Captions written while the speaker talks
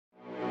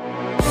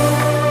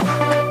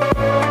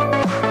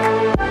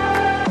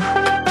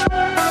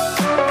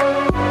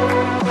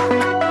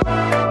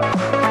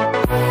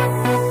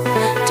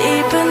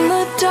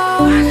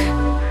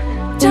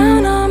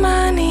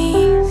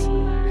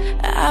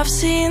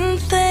seen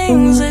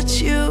things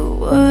that you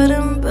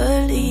wouldn't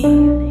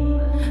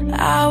believe.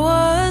 I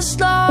was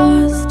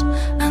lost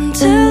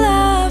until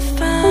I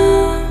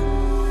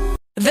found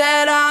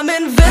that I'm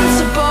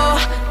invincible.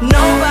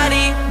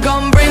 Nobody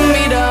gon' bring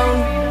me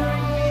down.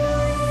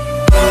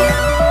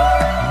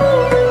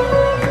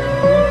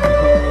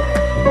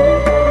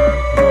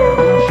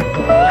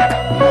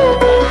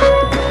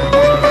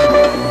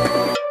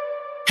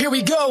 Here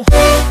we go.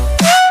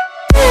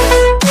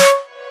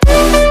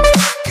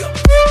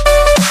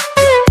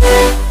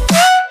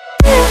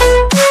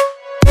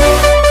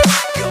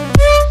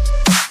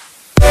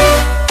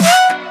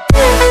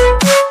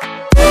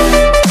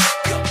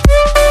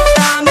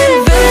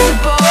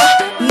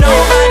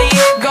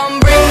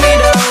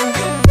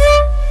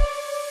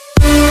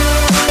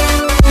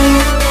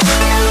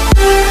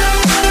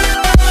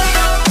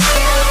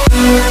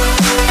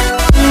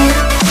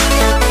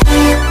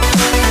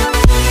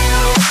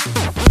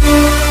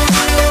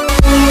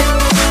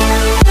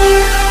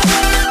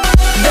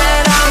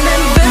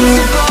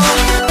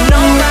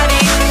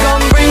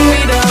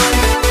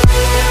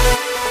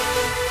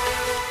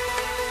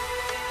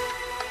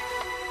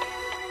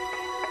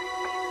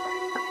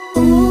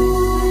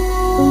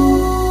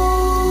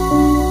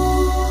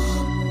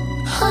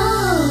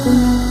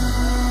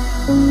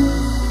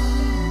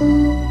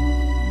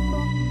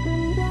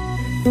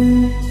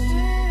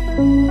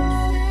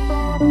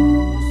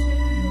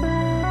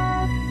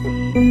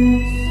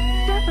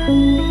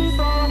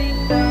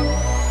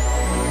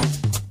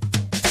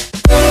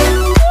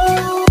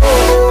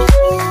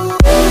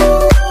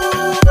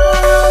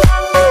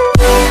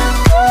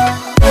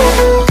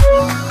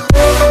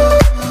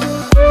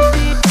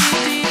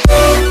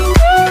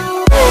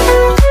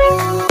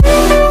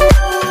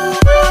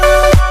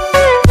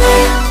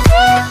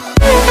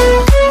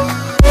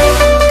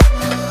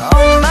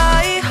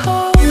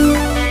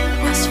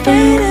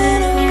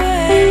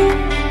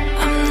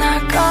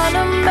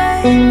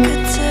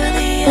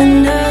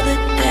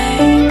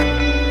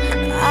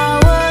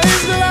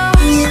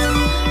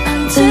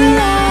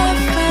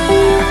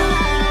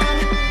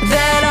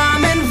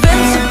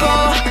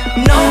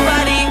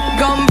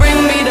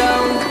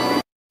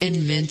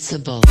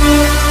 Invincible.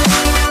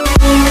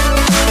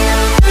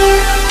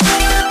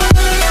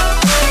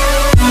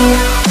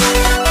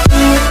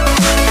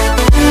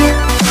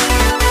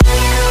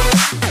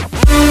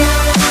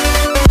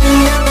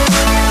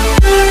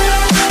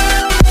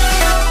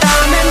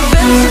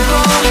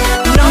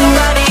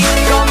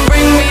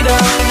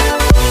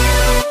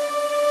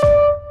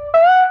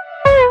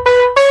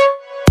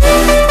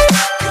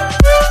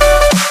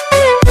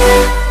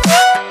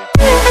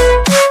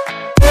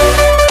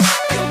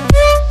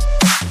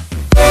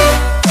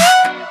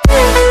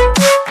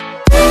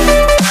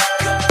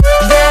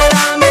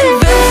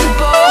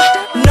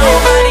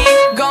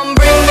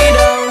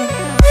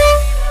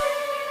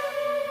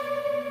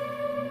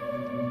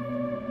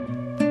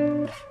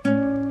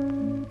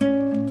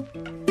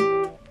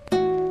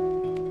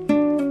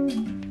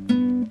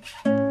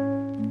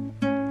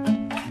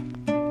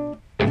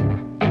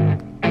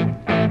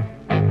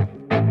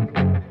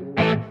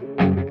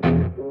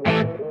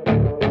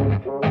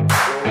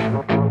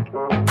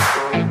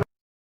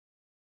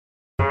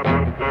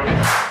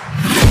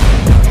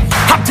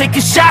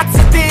 Taking shots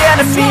at the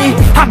enemy.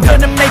 I'm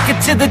gonna make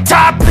it to the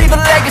top, leave a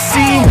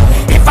legacy.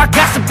 If I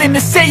got something to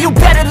say, you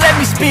better let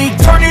me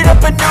speak. Turn it up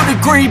a new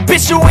degree,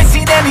 bitch, you ain't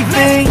seen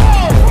anything.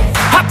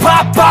 I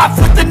pop off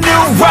with the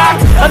new rock,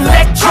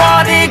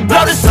 electronic,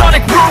 blow the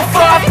sonic roof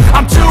up.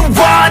 I'm too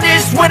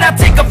honest when I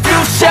take a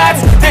few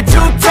shots. They're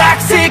too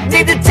toxic,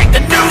 need to take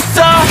the noose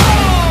off.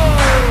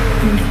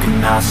 You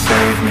cannot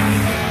save me,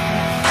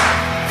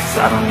 'cause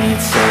I don't need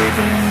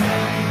saving.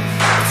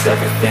 It's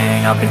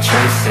everything I've been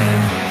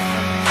chasing,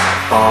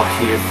 all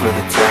here for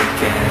the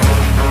taking.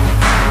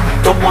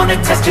 Don't wanna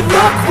test your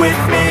luck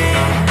with me,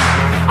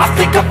 I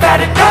think I've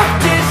had enough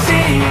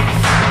disease.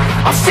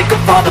 I'm sick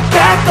of all the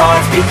bad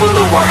thoughts, people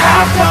who are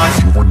half-nots.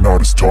 You are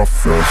not as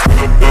tough as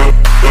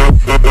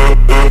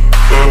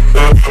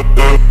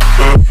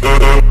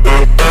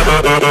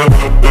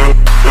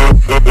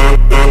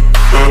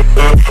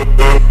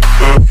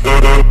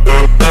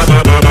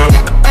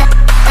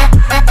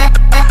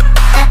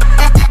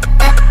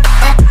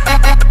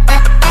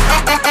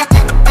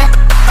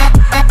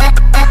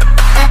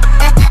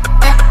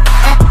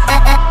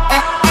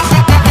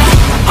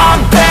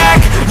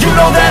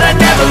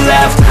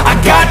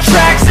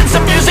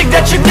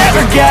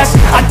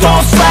I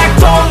don't slack,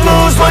 don't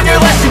lose, learn your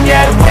lesson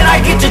yet. When I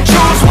get to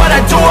choose what I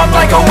do, I'm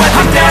like a weapon.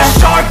 I'm not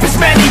sharp as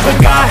many, but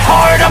got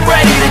hard, I'm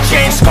ready to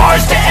change.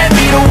 Scars to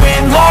envy, to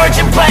win large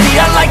and plenty.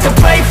 I like to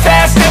play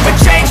fast, never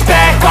change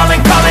back.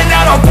 Calling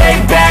out, I'll pay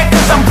back,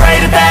 'cause I'm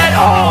great at that.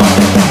 Oh,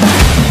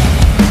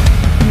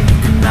 you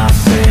cannot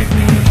save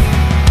me,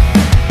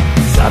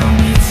 'cause I don't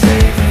need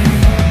saving.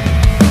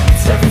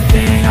 It's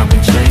everything I've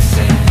been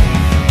chasing,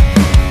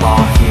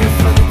 all here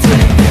for the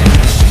taking.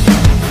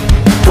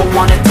 Don't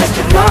wanna test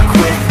your luck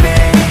with me,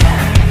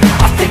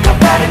 I think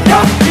I've had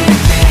enough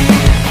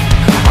defeat.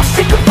 I'm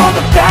sick of all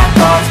the bad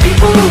thoughts,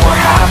 people who are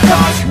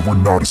half-nots. you are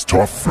not as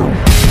tougher.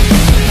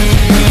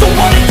 Don't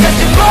wanna test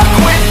your luck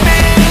with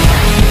me.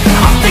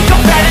 I think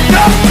I've had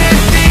enough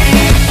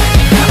disease.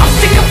 I'm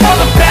sick of all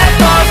the bad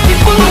thoughts,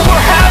 people who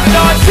were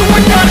have-nots, who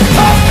are not as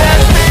tough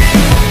as me.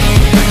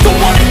 Don't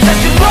wanna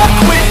test your luck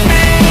with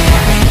me.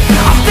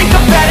 I think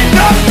I've had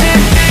enough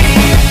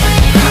disease.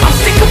 I'm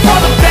sick of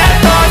all the bad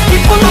thoughts,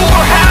 people who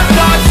were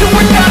have-nots, who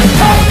are not as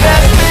tough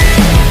as me.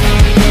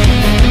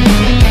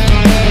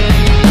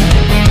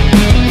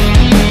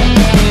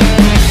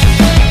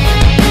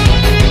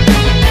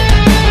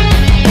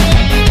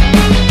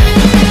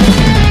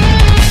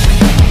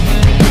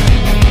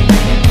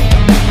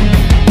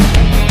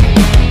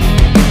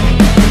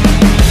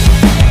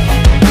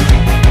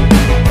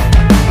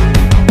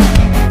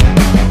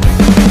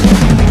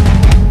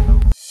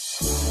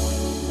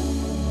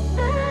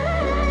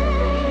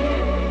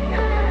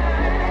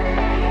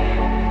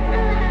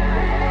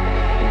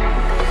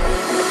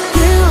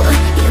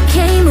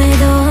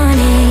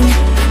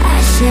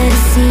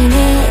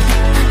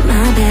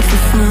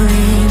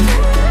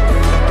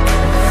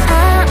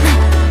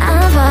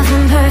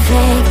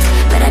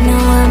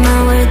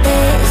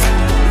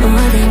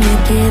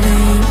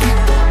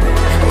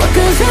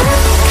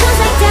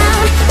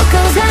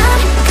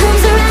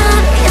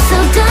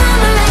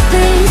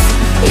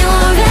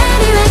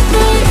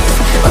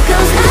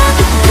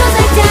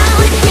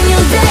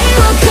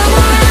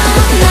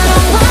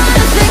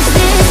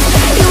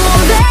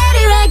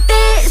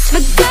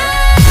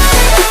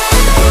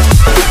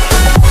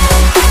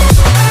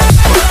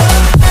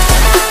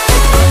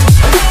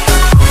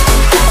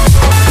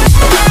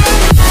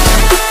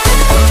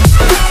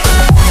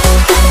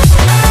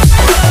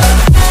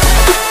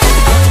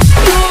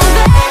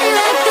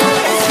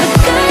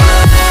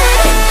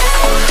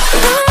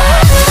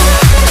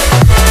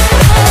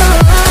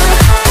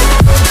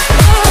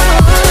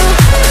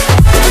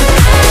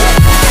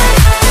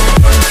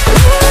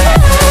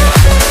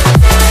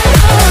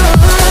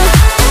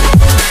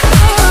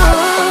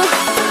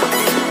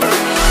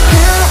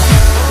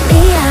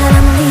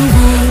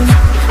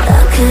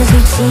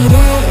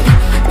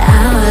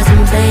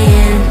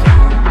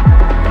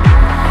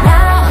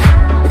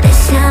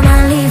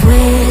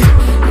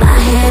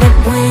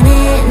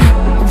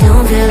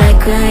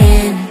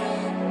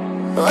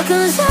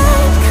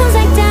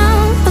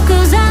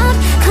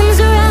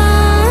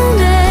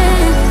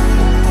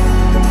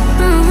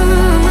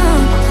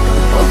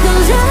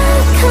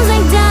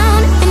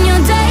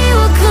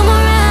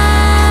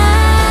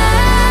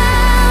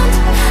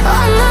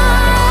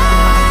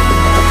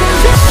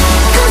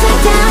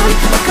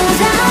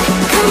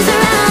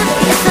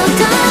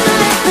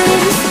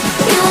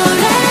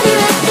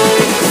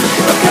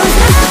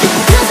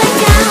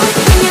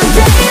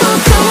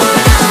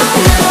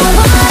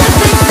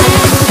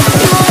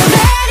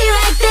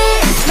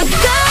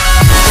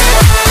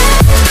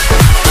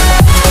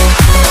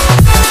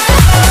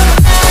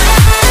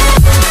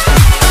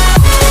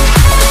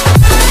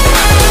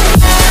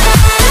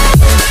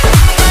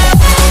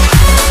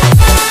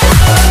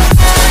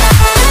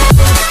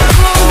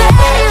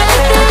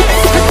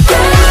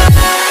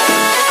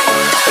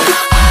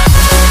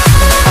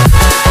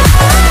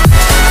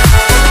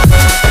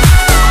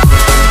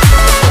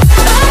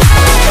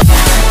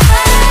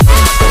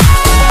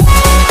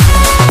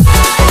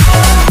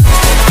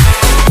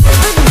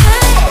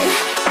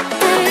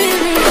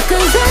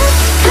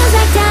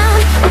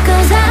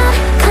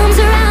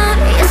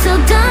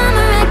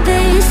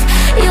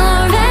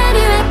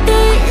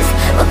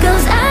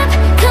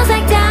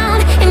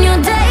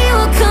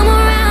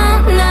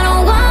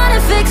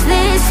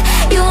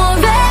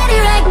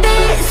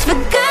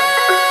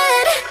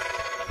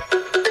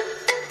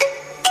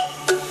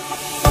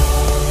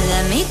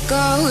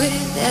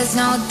 There's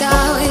no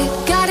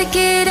doubt, gotta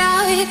get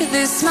out of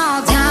this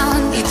small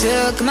town. You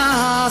took my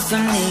heart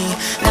from me,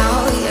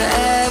 now you're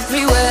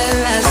everywhere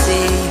I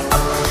see.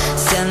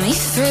 Set me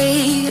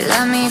free,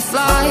 let me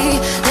fly,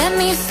 let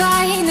me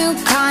find new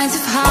kinds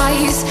of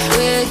highs.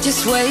 We're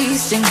just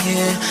wasting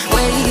here,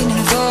 waiting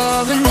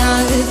for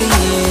another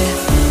year.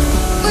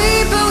 We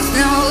both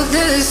know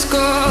the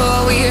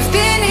score, we've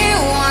been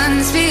here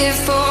once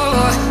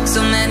before.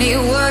 So many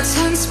words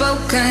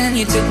unspoken,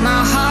 you took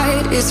my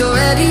heart, it's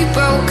already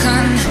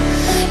broken.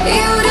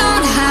 You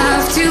don't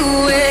have to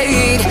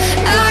wait,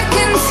 I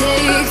can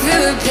take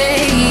the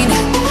pain.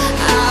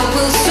 I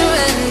will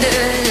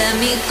surrender, let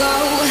me go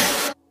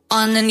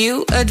on a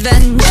new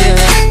adventure.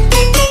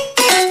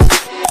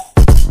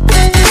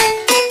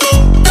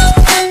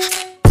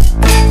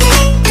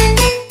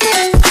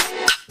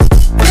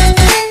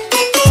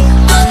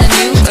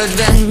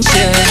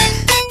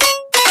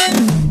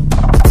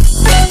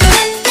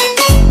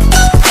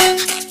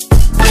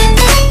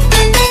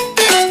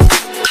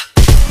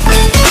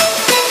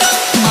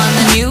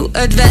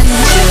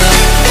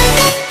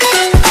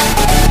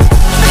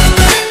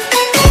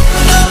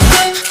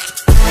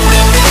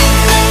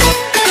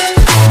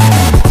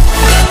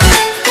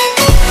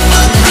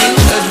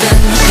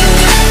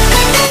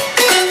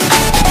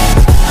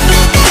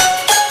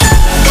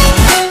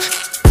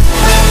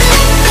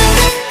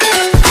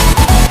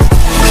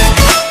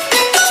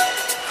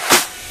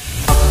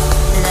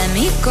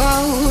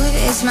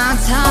 it's my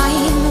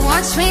time.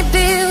 Watch me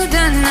build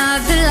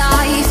another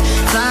life,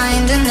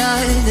 find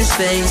another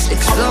space,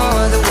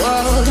 explore the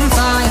world and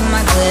find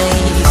my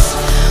place.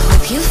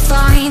 Hope you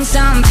find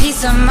some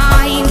peace of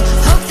mind.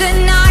 Hope the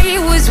night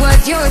was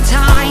worth your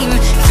time.